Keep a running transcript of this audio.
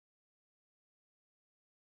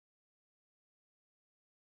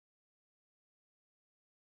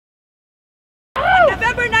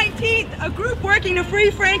a group working to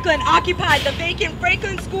free Franklin occupied the vacant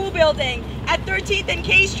Franklin School building at 13th and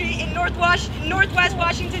K Street in Northwest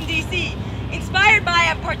Washington, D.C. Inspired by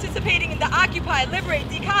and participating in the Occupy, Liberate,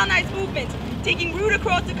 Decolonize movements taking root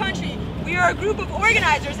across the country, we are a group of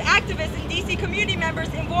organizers, activists, and D.C. community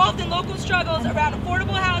members involved in local struggles around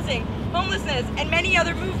affordable housing, homelessness, and many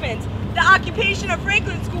other movements. The occupation of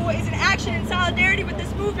Franklin School is an action in solidarity with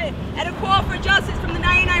this movement and a call for justice from the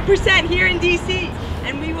 99% here in D.C.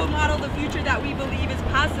 And we will model the future that we believe is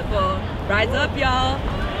possible. Rise up, y'all.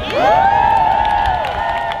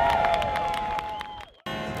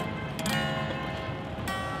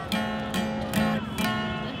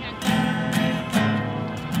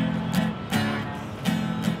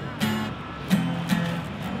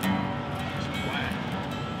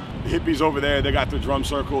 Hippies over there, they got their drum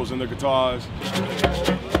circles and their guitars.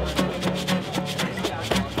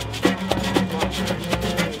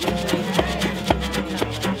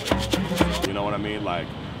 You know what I mean? Like,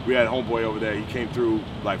 we had a homeboy over there, he came through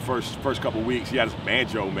like first couple weeks, he had his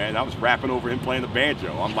banjo, man. I was rapping over him playing the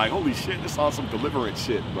banjo. I'm like, holy shit, this is some deliverance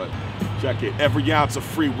shit, but check it. Every ounce of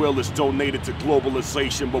free will is donated to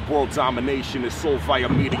globalization, but world domination is sold via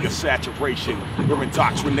media saturation. We're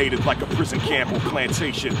indoctrinated like a prison camp or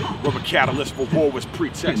plantation, where a catalyst for war was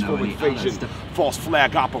pretext for invasion. False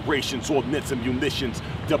flag operations, ordnance and munitions,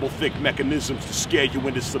 double-thick mechanisms to scare you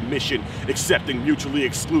into submission, accepting mutually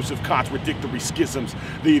exclusive contradictory schisms.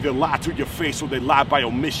 They either lie to your face or they lie by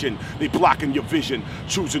omission. They blocking your vision,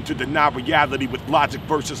 choosing to deny reality with logic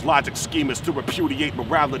versus logic schemers to repudiate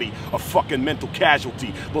morality. A fucking mental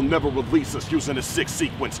casualty. They'll never release us using a sick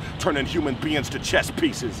sequence, turning human beings to chess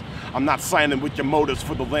pieces. I'm not signing with your motives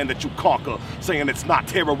for the land that you conquer, saying it's not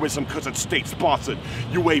terrorism because it's state-sponsored.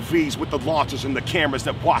 UAVs with the launchers and the cameras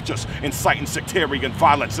that watch us, inciting sectarian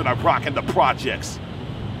violence in Iraq and the projects.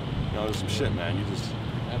 You know, there's some shit, man. You just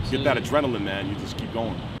get that adrenaline, man. You just keep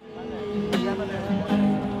going.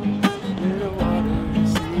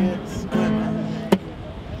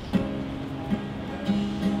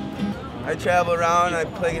 I travel around, I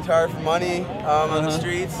play guitar for money on the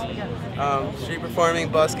streets. Street performing,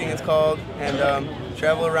 busking it's called, and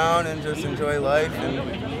travel around and just enjoy life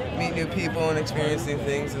and meet new people and experience new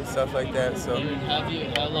things and stuff like that. So.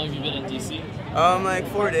 How long have you been in DC? Like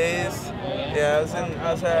 4 days. Yeah,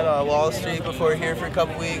 I was at Wall Street before here for a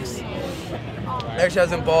couple weeks. Actually, I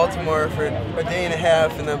was in Baltimore for a day and a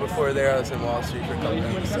half, and then before there I was in Wall Street for a couple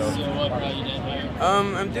weeks. So what brought you down here?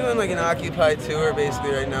 I'm doing like an Occupy tour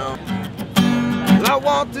basically right now. I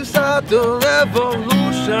want to start the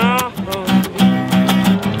revolution.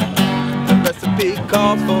 The recipe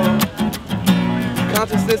calls for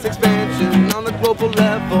consciousness expansion on the global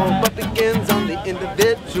level, but begins on the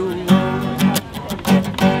individual.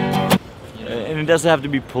 And it doesn't have to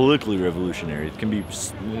be politically revolutionary. It can be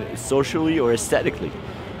socially or aesthetically.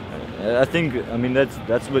 I mean,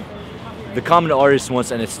 that's what the common artist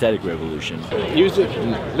wants, an aesthetic revolution. Music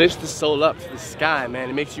lifts the soul up to the sky, man.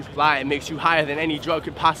 It makes you fly. It makes you higher than any drug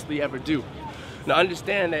could possibly ever do. Now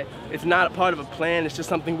understand that it's not a part of a plan. It's just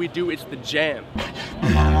something we do. It's the jam.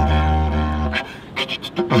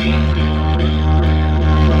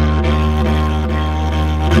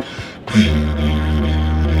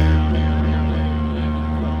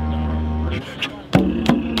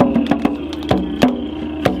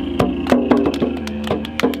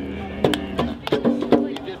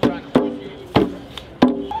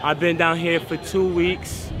 I've been down here for 2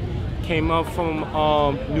 weeks. Came up from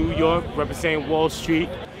New York, representing Wall Street.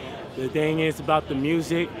 The thing is about the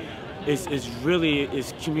music, it's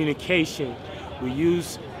communication. We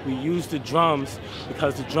use the drums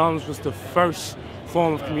because the drums was the first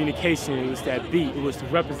form of communication. It was that beat. It was to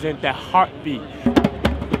represent that heartbeat.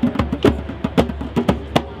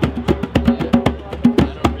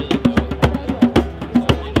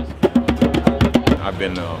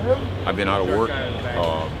 I've been out of work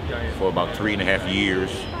for about 3.5 years,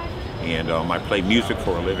 and I play music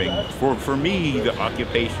for a living. For me, the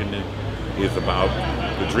occupation is about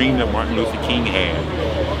the dream that Martin Luther King had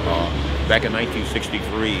back in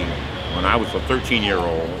 1963, when I was a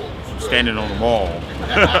 13-year-old standing on the mall,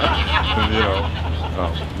 you know,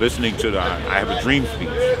 listening to the "I Have a Dream" speech.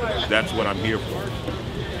 That's what I'm here for,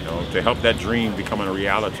 you know, to help that dream become a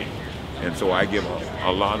reality. And so I give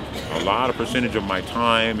a lot of percentage of my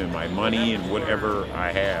time and my money and whatever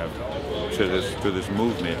I have to this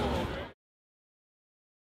movement.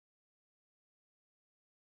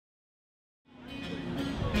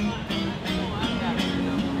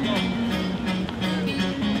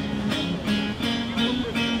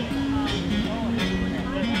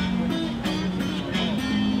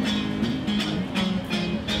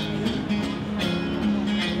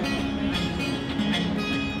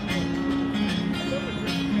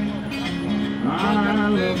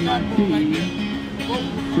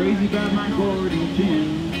 Crazy about my Gordon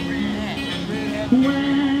gin.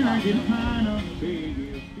 When I get kind of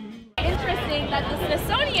big. Interesting that the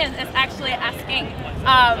Smithsonian is actually asking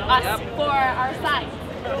us for our size.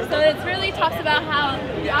 So it really talks about how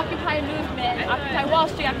the Occupy movement, Occupy Wall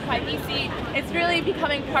Street, Occupy DC, it's really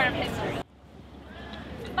becoming part of history.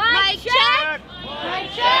 Mic check!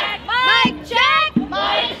 Mic check! Mic check!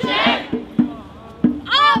 Mic check!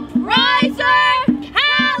 Upriser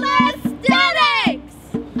calisthenics!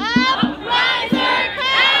 Upriser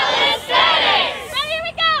calisthenics! Ready, here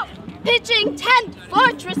we go! Pitching tent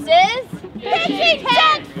fortresses! Pitching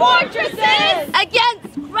tent fortresses!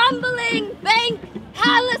 Against crumbling bank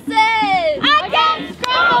palaces! Against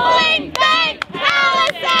crumbling bank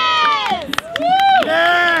palaces! Woo!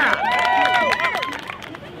 Yeah!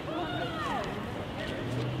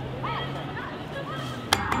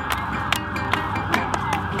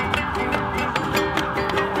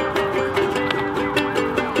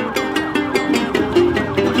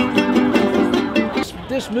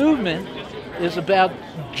 This movement is about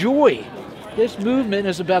joy. This movement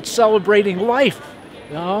is about celebrating life,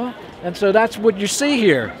 you know? And so that's what you see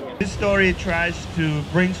here. This story tries to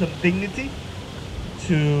bring some dignity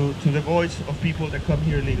to the voice of people that come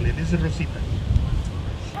here illegally. This is Rosita.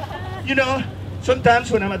 You know,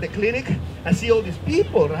 sometimes when I'm at the clinic, I see all these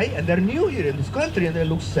people, right? And they're new here in this country and they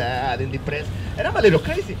look sad and depressed. And I'm a little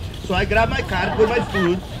crazy. So I grab my cart with my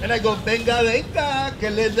food and I go, venga, venga, que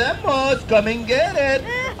le demos, come and get it.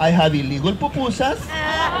 I have illegal pupusas,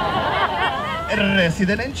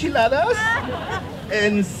 resident enchiladas,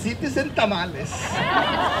 and citizen tamales.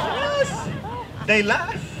 Yes. They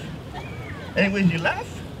laugh. And when you laugh,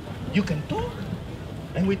 you can talk.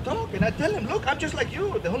 And we talk, and I tell them, look, I'm just like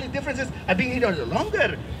you. The only difference is I've been here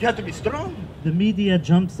longer. You have to be strong. The media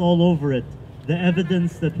jumps all over it, the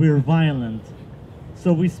evidence that we're violent.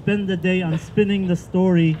 So we spend the day on spinning the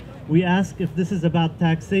story. We ask if this is about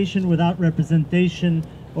taxation without representation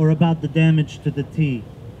or about the damage to the tea.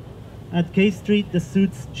 At K Street, the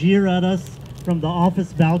suits jeer at us from the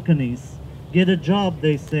office balconies. Get a job,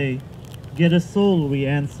 they say. Get a soul, we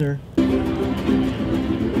answer.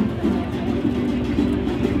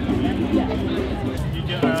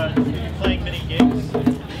 Playing many gigs.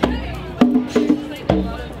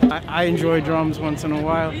 I enjoy drums once in a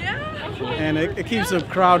while, and it keeps the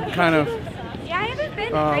crowd kind of,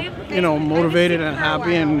 you know, motivated and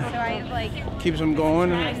happy, and keeps them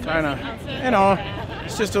going. And kind of, you know,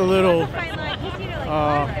 it's just a little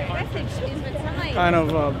kind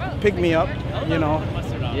of pick me up, you know.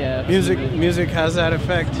 Yeah. Music has that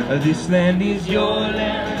effect. This land is your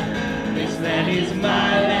land. This land is my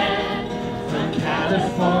land. From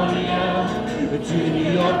California to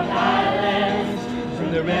New York Island,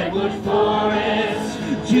 from the redwood forest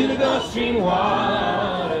to the Gulf Stream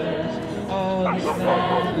waters, all this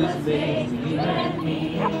land was made for you and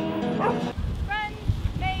me. Friends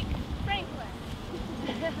make Franklin.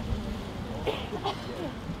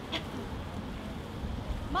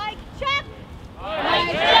 Mic check.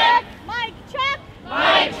 Mic check. Mic check.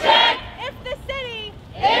 Mic check. If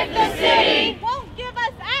the city won't give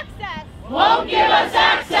us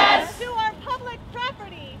access to our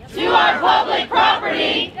public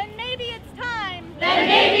property, then maybe it's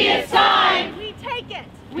time we take it.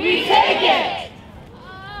 Oh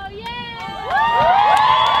yeah.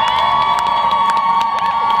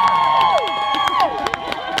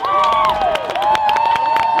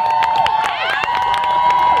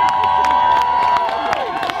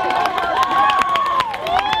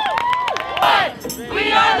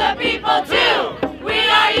 We are the people too. We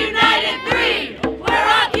are united three. We're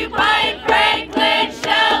occupying Franklin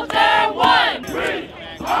Shelter 1. We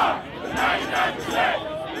are the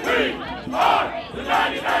 99%. We are the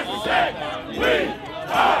 99%. We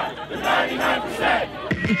are the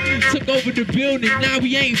 99%. Took over the building, now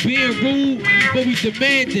we ain't being rude, but we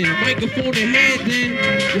demanding. Microphone in hand, then.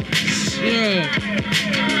 Yeah.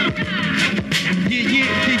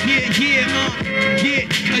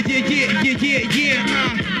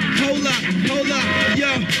 Hold up,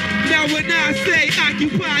 yo. Now when I say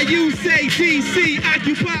occupy, you say DC,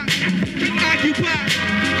 occupy.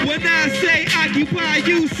 When I say occupy,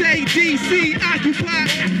 you say DC, occupy.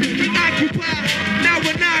 Now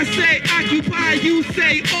when I say occupy, you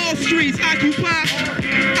say all streets, occupy.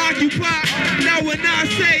 Now when I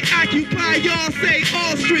say occupy, y'all say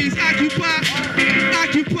all streets, occupy.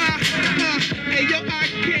 Hey yo, I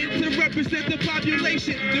came to represent the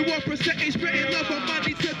population. The 1% ain't spreading love and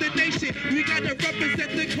money to the nation. We gotta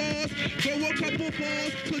represent the cause, grow a couple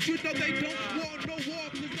balls, cause you know they don't want no